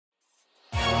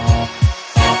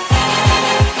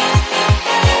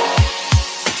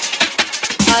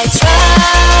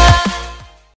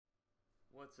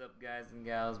What's up, guys and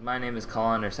gals? My name is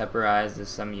Colin, or Separize, as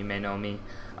some of you may know me.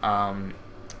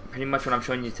 Pretty much what I'm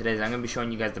showing you today is I'm going to be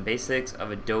showing you guys the basics of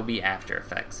Adobe After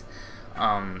Effects.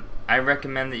 I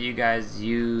recommend that you guys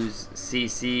use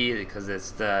CC because it's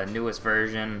the newest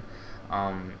version.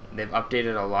 They've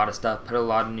updated a lot of stuff, put a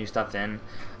lot of new stuff in.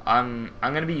 I'm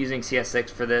going to be using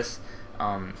CS6 for this.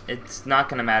 It's not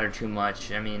going to matter too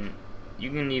much. I mean,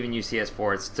 you can even use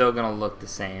CS4, it's still going to look the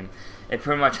same. It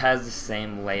pretty much has the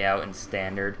same layout and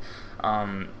standard.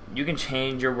 You can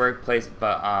change your workplace,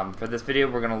 but for this video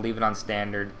we're going to leave it on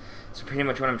standard. So pretty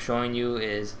much what I'm showing you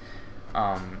is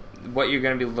what you're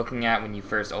going to be looking at when you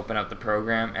first open up the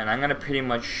program, and I'm going to pretty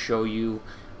much show you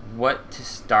what to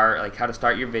start, like how to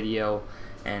start your video,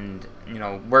 and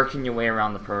working your way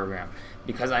around the program.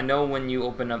 Because I know when you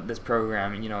open up this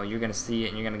program, you're going to see it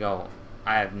and you're going to go,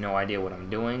 I have no idea what I'm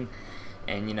doing.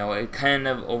 And it kind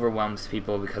of overwhelms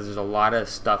people because there's a lot of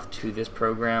stuff to this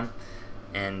program,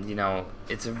 and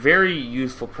it's a very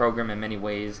useful program in many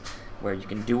ways where you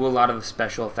can do a lot of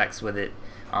special effects with it.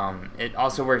 It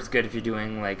also works good if you're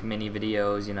doing like mini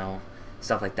videos,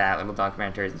 stuff like that, little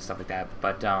documentaries and stuff like that.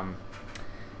 But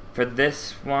for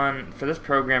this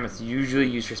program, it's usually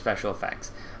used for special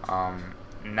effects,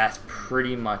 and that's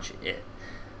pretty much it.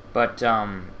 But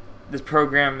this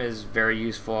program is very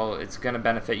useful. It's going to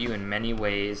benefit you in many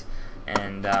ways,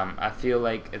 and I feel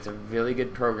like it's a really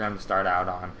good program to start out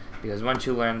on, because once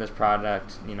you learn this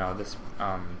product, this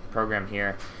program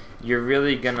here, you're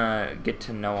really gonna get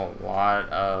to know a lot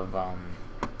of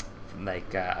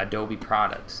Adobe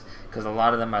products, because a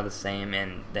lot of them are the same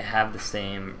and they have the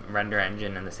same render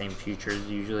engine and the same features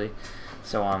usually.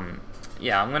 So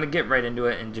yeah, I'm gonna get right into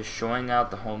it and just showing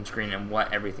out the home screen and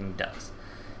what everything does.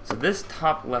 So this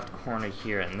top left corner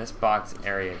here in this box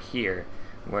area here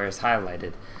where it's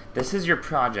highlighted, this is your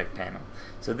project panel.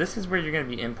 So this is where you're going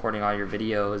to be importing all your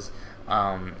videos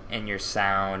and your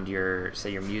sound, your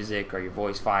music or your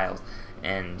voice files,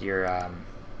 and your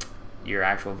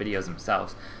actual videos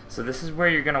themselves. So this is where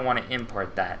you're going to want to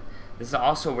import that. This is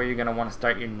also where you're going to want to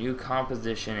start your new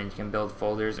composition, and you can build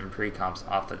folders and pre-comps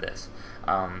off of this.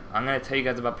 I'm going to tell you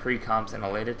guys about pre-comps in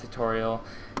a later tutorial,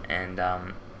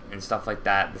 and stuff like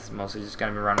that. This is mostly just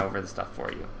going to be run over the stuff for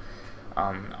you.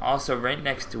 Also, right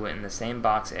next to it in the same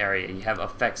box area, you have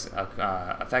effect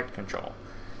control.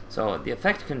 So the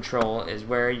effect control is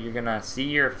where you're going to see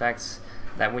your effects,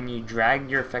 that when you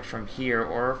drag your effects from here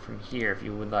or from here if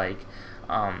you would like,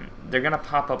 they're going to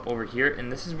pop up over here, and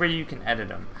this is where you can edit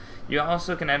them. You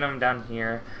also can edit them down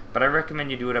here, but I recommend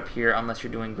you do it up here unless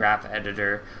you're doing graph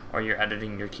editor or you're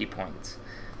editing your key points.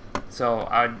 So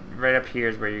right up here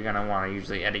is where you're going to want to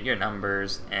usually edit your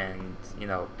numbers and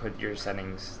put your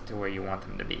settings to where you want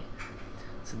them to be.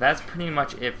 So that's pretty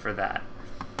much it for that.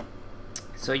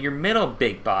 So your middle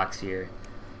big box here,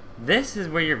 this is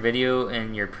where your video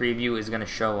and your preview is going to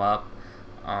show up,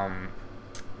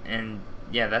 and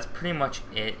yeah, that's pretty much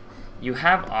it. You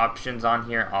have options on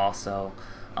here also.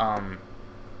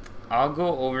 I'll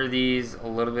go over these a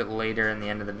little bit later in the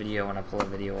end of the video when I pull a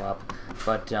video up,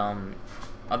 but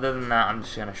other than that, I'm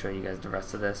just going to show you guys the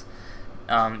rest of this.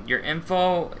 Your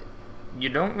info, you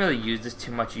don't really use this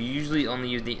too much. You usually only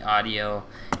use the audio,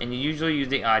 and you usually use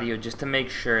the audio just to make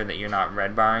sure that you're not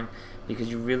red barring, because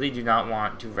you really do not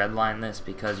want to redline this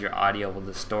because your audio will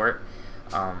distort.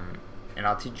 And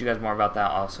I'll teach you guys more about that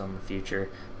also in the future,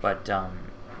 but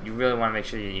you really want to make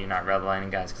sure you're not redlining,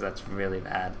 guys, because that's really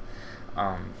bad.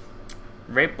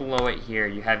 Right below it here,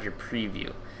 you have your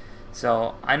preview.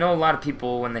 So I know a lot of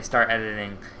people, when they start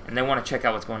editing and they want to check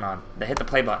out what's going on, they hit the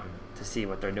play button to see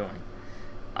what they're doing.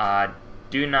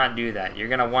 Do not do that. You're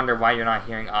going to wonder why you're not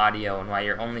hearing audio and why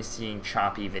you're only seeing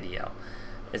choppy video.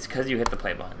 It's because you hit the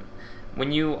play button.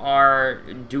 When you are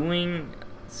doing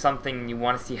something and you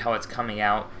want to see how it's coming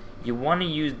out, you want to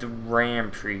use the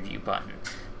RAM preview button.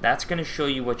 That's going to show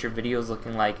you what your video is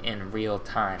looking like in real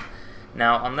time.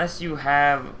 Now, unless you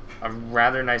have a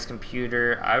rather nice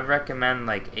computer, I recommend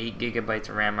like 8 gigabytes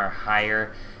of RAM or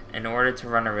higher in order to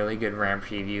run a really good RAM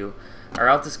preview, or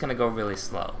else it's going to go really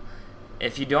slow.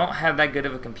 If you don't have that good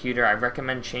of a computer, I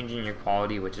recommend changing your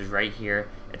quality, which is right here.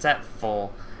 It's at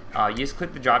full. You just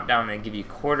click the drop down and it'll give you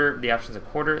the options of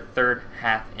quarter, third,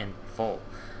 half, and full.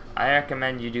 I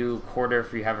recommend you do quarter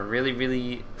if you have a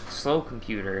really slow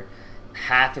computer,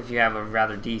 half if you have a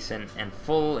rather decent, and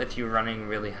full if you're running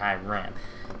really high RAM.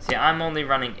 See, I'm only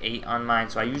running 8 on mine,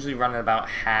 so I usually run it about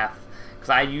half, because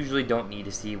I usually don't need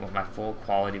to see what my full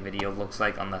quality video looks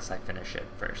like unless I finish it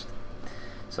first.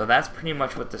 So that's pretty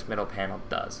much what this middle panel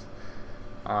does.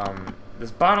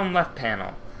 This bottom left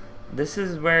panel, this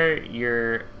is where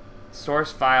your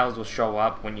source files will show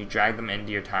up when you drag them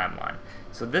into your timeline.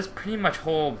 So this pretty much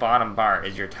whole bottom bar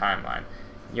is your timeline.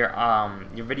 Your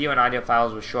video and audio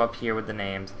files will show up here with the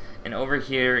names, and over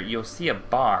here you'll see a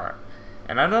bar.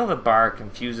 And I know the bar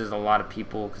confuses a lot of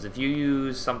people, because if you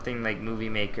use something like Movie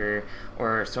Maker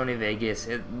or Sony Vegas,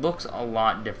 it looks a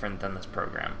lot different than this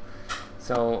program.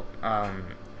 So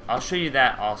I'll show you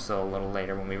that also a little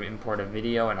later when we import a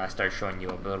video and I start showing you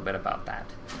a little bit about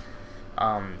that.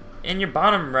 In your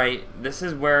bottom right, this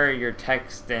is where your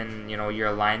text and your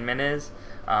alignment is.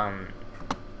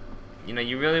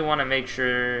 You really want to make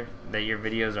sure that your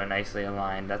videos are nicely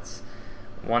aligned. That's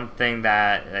one thing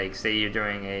that, like, say you're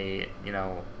doing a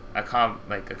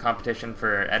competition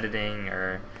for editing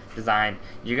or design,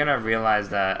 you're gonna realize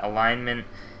that alignment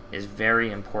is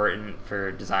very important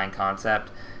for design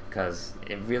concept, because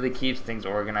it really keeps things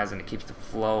organized and it keeps the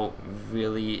flow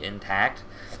really intact.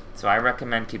 So I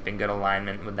recommend keeping good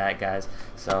alignment with that, guys.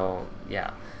 So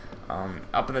yeah,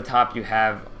 up in the top you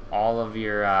have all of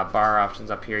your bar options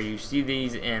up here. You see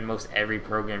these in most every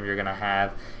program you're gonna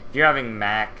have. If you're having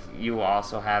Mac, you will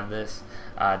also have this.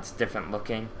 It's different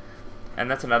looking. And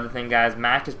that's another thing, guys.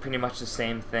 Mac is pretty much the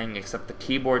same thing, except the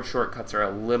keyboard shortcuts are a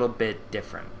little bit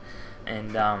different.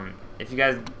 And if you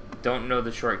guys don't know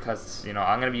the shortcuts, I'm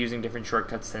going to be using different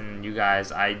shortcuts than you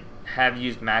guys. I have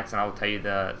used Macs, and I will tell you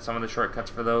some of the shortcuts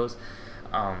for those.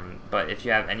 But if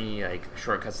you have any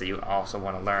shortcuts that you also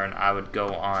want to learn, I would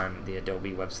go on the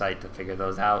Adobe website to figure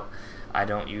those out. I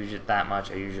don't use it that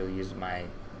much. I usually use my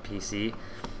PC.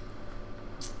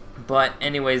 But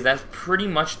anyways, that's pretty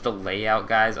much the layout,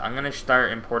 guys. I'm going to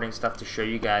start importing stuff to show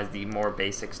you guys the more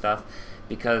basic stuff,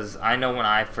 because I know when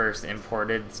I first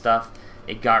imported stuff,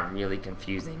 it got really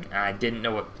confusing, and I didn't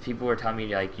know what people were telling me,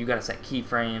 like, you got to set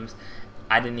keyframes.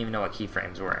 I didn't even know what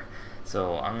keyframes were.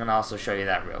 So I'm going to also show you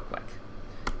that real quick.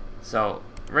 So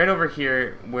right over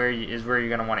here is where you're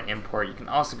going to want to import. You can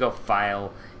also go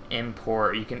File,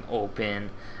 Import, you can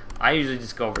Open. I usually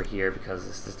just go over here because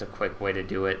it's just a quick way to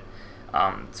do it.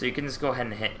 So you can just go ahead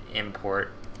and hit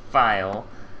Import, File,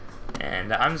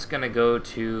 and I'm just going to go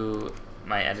to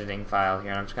my editing file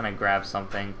here, and I'm just going to grab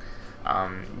something.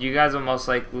 You guys will most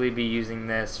likely be using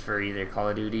this for either Call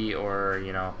of Duty or,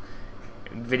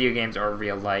 video games or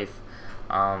real life.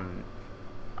 I'm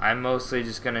mostly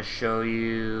just going to show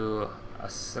you a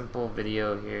simple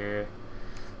video here.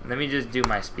 Let me just do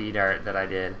my speed art that I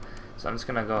did. So I'm just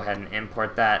going to go ahead and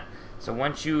import that. So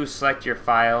once you select your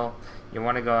file, you're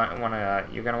going to want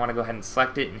to go ahead and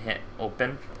select it and hit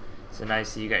Open. So now you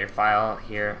see you got your file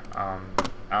here. I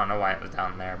don't know why it was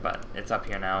down there, but it's up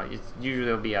here now. It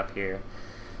usually will be up here.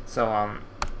 So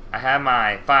I have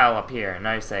my file up here.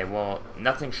 Now you say, well,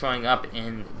 nothing's showing up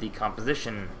in the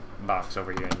composition box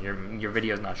over here, and your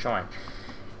video is not showing.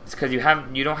 It's because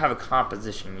you don't have a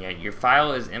composition yet. Your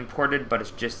file is imported, but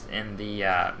it's just in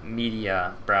the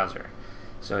media browser.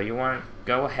 So you want to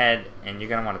go ahead and you're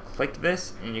going to want to click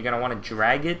this, and you're going to want to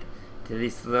drag it to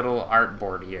this little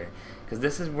artboard here, because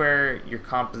this is where your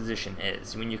composition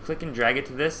is. When you click and drag it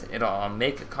to this, it'll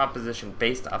make a composition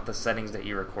based off the settings that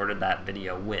you recorded that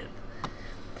video with.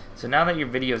 So now that your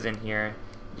video is in here,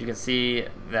 you can see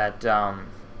that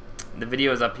the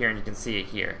video is up here, and you can see it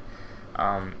here.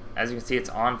 As you can see, it's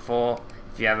on full.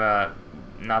 If you have a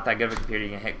not that good of a computer,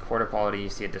 you can hit quarter quality. You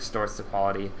see it distorts the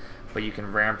quality, but you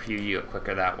can RAM preview it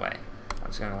quicker that way. I'm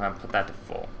just going to go ahead and put that to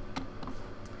full.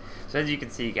 So as you can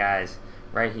see, guys,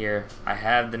 right here, I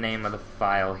have the name of the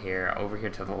file here over here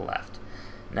to the left.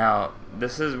 Now,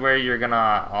 this is where you're going to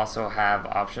also have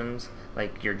options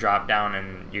like your drop down,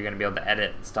 and you're going to be able to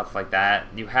edit stuff like that.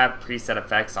 You have preset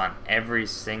effects on every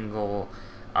single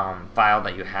file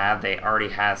that you have. They already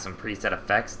have some preset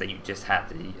effects that you just have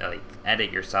to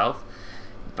edit yourself,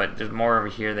 but there's more over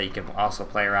here that you can also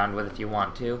play around with if you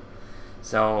want to.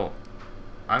 So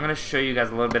I'm going to show you guys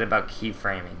a little bit about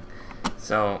keyframing.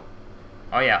 So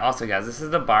oh yeah, also guys, this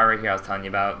is the bar right here I was telling you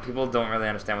about. People don't really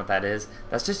understand what that is.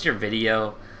 That's just your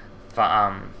video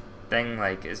thing.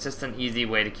 Like, it's just an easy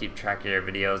way to keep track of your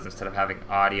videos instead of having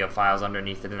audio files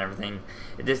underneath it and everything.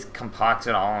 It just compacts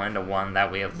it all into one.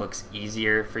 That way it looks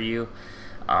easier for you.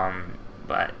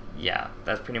 But yeah,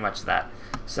 that's pretty much that.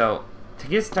 So to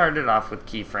get started off with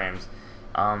keyframes,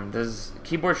 there's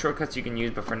keyboard shortcuts you can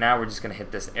use, but for now we're just going to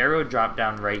hit this arrow drop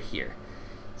down right here.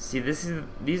 See, these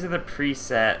are the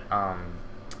preset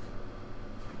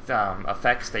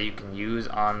effects that you can use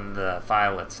on the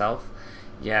file itself.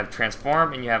 You have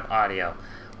transform and you have audio.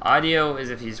 Audio is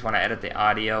if you just want to edit the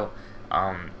audio.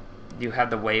 You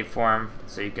have the waveform,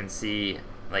 so you can see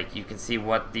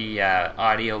what the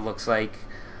audio looks like.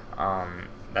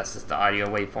 That's just the audio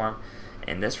waveform.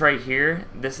 And this right here,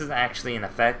 this is actually an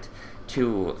effect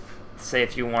to say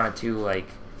if you wanted to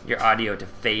your audio to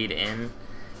fade in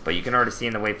but you can already see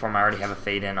in the waveform I already have a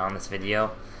fade in on this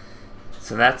video.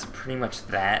 So that's pretty much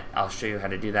that. I'll show you how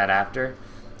to do that after.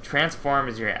 Transform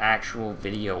is your actual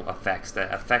video effects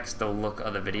that affects the look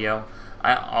of the video.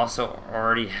 I also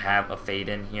already have a fade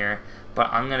in here, but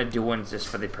I'm going to do one just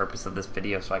for the purpose of this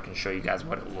video so I can show you guys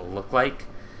what it will look like.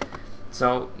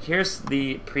 So here's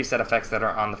the preset effects that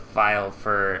are on the file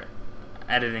for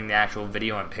editing the actual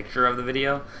video and picture of the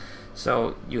video.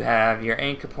 So you have your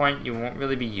anchor point. You won't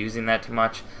really be using that too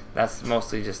much. That's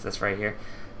mostly just this right here.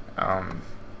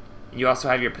 You also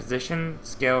have your position,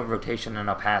 scale, rotation, and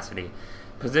opacity.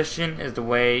 Position is the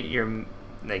way your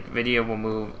video will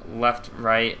move left,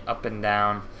 right, up, and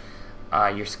down.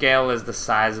 Your scale is the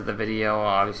size of the video.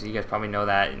 Obviously, you guys probably know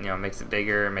that. You know, it makes it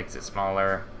bigger, makes it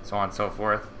smaller, so on and so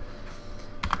forth.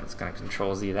 It's going to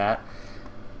Control Z that.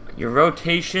 Your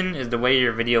rotation is the way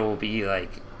your video will be.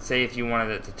 Like, say if you wanted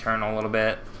it to turn a little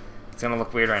bit, it's going to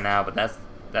look weird right now, but that's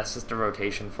just a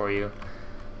rotation for you.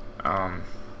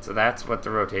 So that's what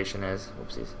the rotation is.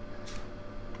 Whoopsies.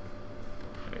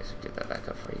 Let me just get that back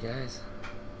up for you guys.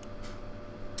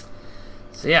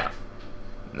 So yeah,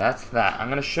 that's that. I'm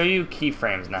going to show you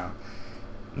keyframes now.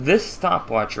 This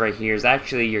stopwatch right here is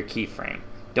actually your keyframe.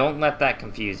 Don't let that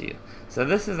confuse you. So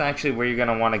this is actually where you're going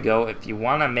to want to go if you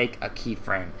want to make a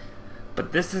keyframe.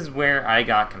 But this is where I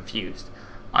got confused.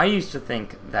 I used to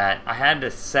think that I had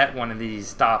to set one of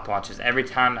these stopwatches every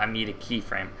time I meet a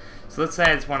keyframe. So let's say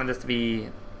I just wanted this to be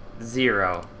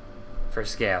 0 for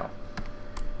scale.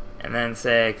 And then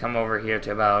say come over here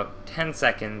to about 10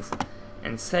 seconds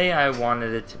and say I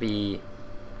wanted it to be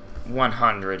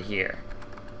 100 here.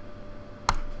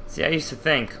 See, I used to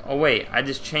think, oh wait, I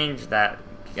just changed that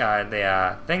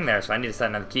thing there, so I need to set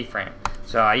another keyframe.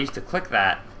 So I used to click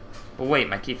that, but wait,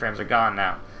 my keyframes are gone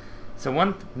now. So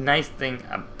one nice thing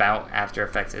about After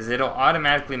Effects is it'll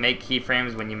automatically make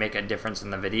keyframes when you make a difference in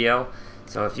the video.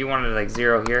 So if you wanted like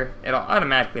 0 here, it'll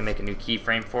automatically make a new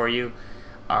keyframe for you.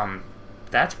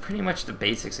 That's pretty much the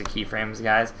basics of keyframes,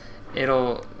 guys.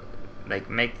 It'll like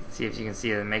see if you can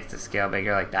see it makes the scale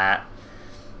bigger like that.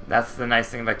 That's the nice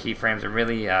thing about keyframes. It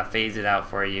really fades it out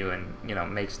for you and, you know,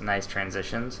 makes nice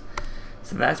transitions.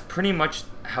 So that's pretty much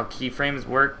how keyframes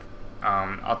work.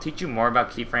 I'll teach you more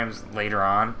about keyframes later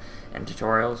on in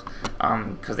tutorials,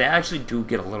 because they actually do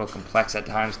get a little complex at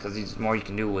times, because there's more you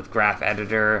can do with Graph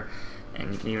Editor,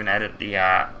 and you can even edit the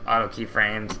auto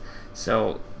keyframes.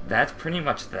 So that's pretty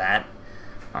much that.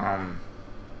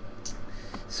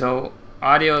 So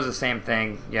audio is the same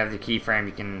thing. You have the keyframe,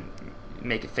 you can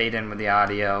make it fade in with the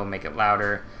audio, make it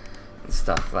louder, and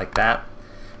stuff like that.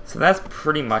 So that's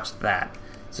pretty much that.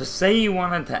 So say you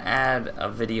wanted to add a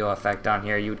video effect on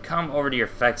here, you would come over to your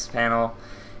effects panel,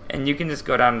 and you can just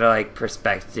go down to like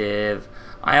perspective.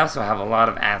 I also have a lot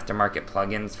of aftermarket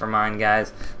plugins for mine,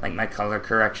 guys, like my color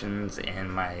corrections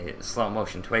and my slow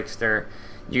motion Twixtor.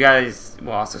 You guys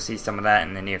will also see some of that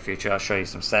in the near future. I'll show you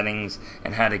some settings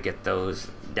and how to get those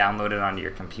downloaded onto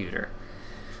your computer.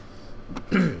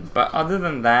 But other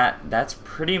than that, that's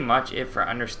pretty much it for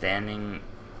understanding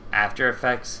After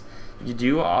Effects. You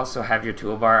do also have your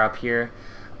toolbar up here.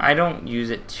 I don't use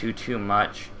it too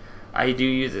much. I do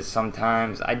use it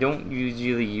sometimes. I don't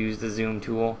usually use the zoom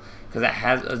tool because it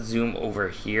has a zoom over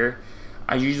here.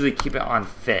 I usually keep it on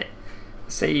fit.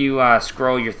 Say you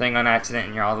scroll your thing on accident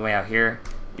and you're all the way out here,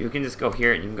 you can just go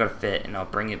here and you can go to fit and I'll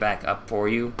bring it back up for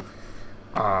you.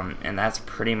 And that's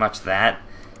pretty much that.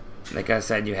 Like I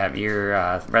said, you have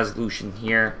your resolution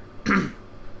here.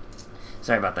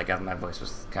 Sorry about that, guys. My voice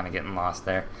was kind of getting lost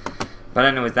there. But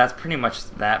anyways, that's pretty much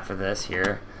that for this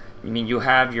here. I mean, you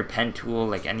have your pen tool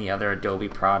like any other Adobe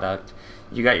product.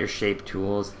 You got your shape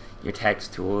tools, your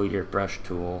text tool, your brush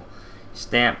tool,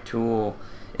 stamp tool.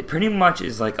 It pretty much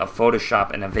is like a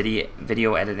Photoshop and a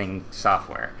video editing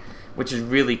software, which is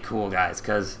really cool, guys,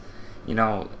 because, you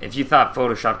know, if you thought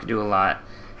Photoshop could do a lot,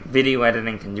 video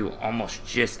editing can do almost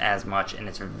just as much, and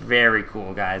it's very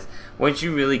cool, guys. Once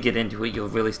you really get into it, you'll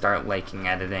really start liking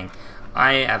editing.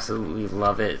 I absolutely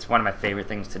love it. It's one of my favorite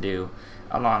things to do,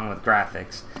 along with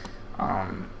graphics.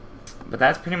 But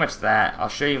that's pretty much that. I'll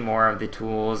show you more of the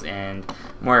tools and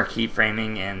more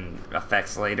keyframing and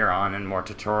effects later on in more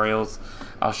tutorials.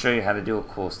 I'll show you how to do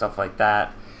cool stuff like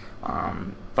that.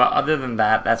 But other than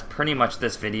that, that's pretty much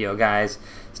this video, guys.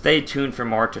 Stay tuned for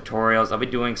more tutorials. I'll be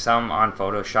doing some on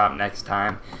Photoshop next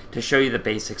time to show you the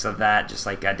basics of that, just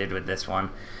like I did with this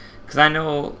one. Because I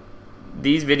know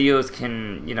these videos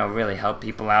can, you know, really help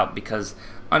people out, because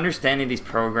understanding these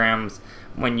programs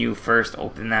when you first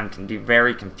open them can be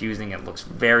very confusing. It looks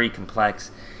very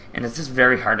complex, and it's just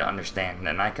very hard to understand.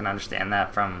 And I can understand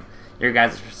that from your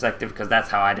guys' perspective, because that's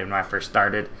how I did when I first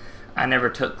started. I never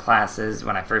took classes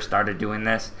when I first started doing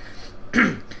this.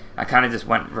 I kind of just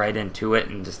went right into it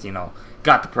and just, you know,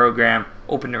 got the program,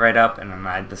 opened it right up, and then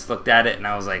I just looked at it and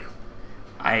I was like,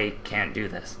 I can't do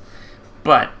this.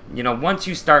 But, you know, once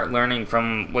you start learning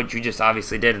from what you just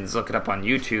obviously did and just look it up on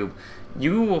YouTube,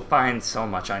 you will find so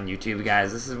much on YouTube,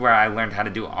 guys. This is where I learned how to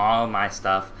do all my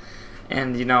stuff.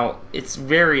 And, you know, it's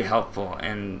very helpful,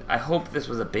 and I hope this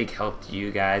was a big help to you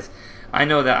guys. I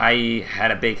know that I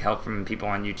had a big help from people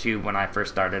on YouTube when I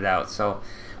first started out, so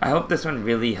I hope this one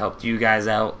really helped you guys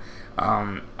out.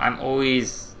 I'm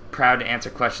always proud to answer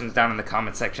questions down in the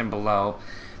comment section below.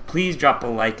 Please drop a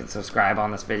like and subscribe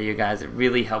on this video, guys. It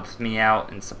really helps me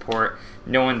out and support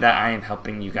knowing that I am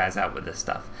helping you guys out with this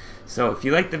stuff. So if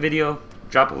you like the video,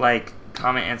 drop a like,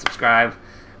 comment, and subscribe.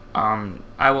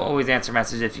 I will always answer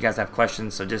messages if you guys have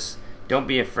questions, so just don't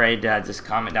be afraid to just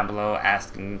comment down below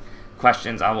asking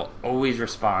questions. I will always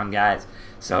respond, guys.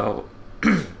 So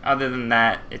other than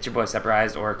that, it's your boy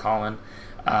Sepparized or Colin.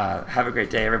 Have a great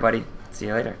day, everybody. See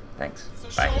you later. Thanks.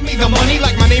 Bye. Show me the money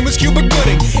like my name was Cuba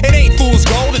Gooding. It ain't fool's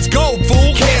gold, it's gold,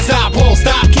 fool. Can't stop, won't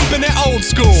stop, keeping it old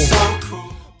school.